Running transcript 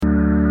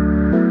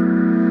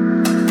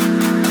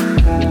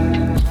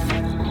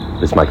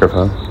This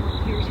microphone?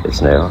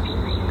 It's new.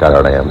 Got it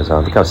on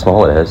Amazon. Look how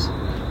small it is.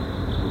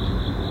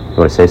 You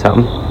want to say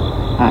something?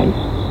 Hi.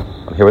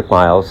 I'm here with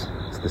Miles.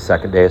 It's the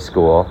second day of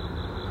school.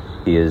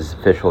 He is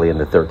officially in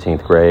the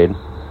 13th grade,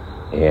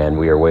 and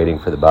we are waiting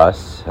for the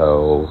bus.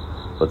 So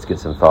let's get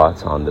some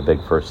thoughts on the big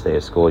first day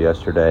of school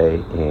yesterday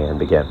and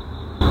begin.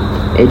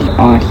 It's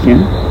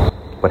awesome.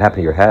 What happened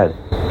to your head?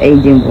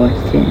 Aiden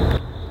Watson.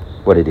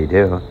 What did he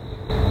do?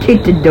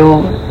 Kicked the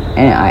door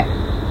and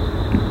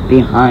I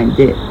behind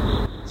it.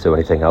 So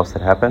anything else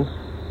that happened?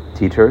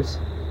 Teachers?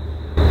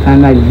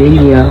 Found my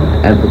video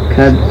of the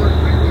Cubs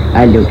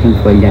I'm looking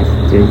for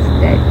yesterday's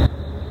day.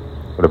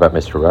 What about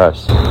Mr.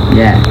 Russ?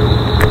 Yeah.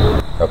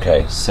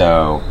 Okay,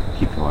 so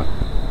keep going.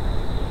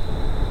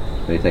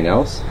 Anything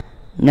else?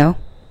 No.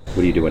 What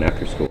are you doing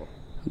after school?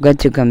 Go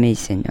to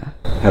commission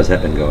now. How's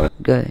that been going?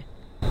 Good.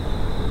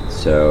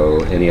 So,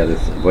 any other...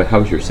 how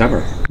was your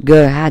summer?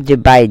 Good. Had to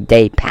buy a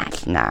day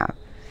pass now.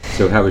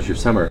 So, how was your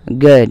summer?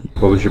 Good.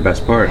 What was your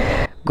best part?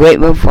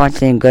 Grateful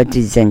Falls and go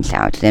to Zen's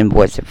house and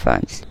watch the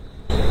funds.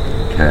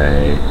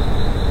 Okay.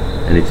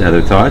 Any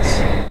other thoughts?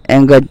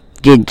 And go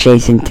get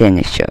Jason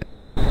tennis shirt.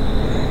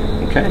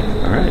 Okay,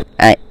 alright.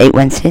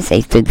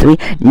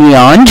 816-833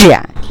 Neon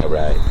Jack.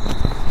 Alright.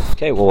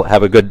 Okay, well,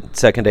 have a good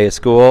second day of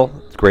school.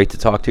 It's great to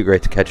talk to you.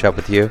 Great to catch up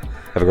with you.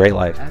 Have a great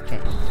life. Okay.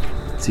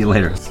 See you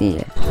later. See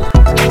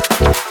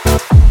ya.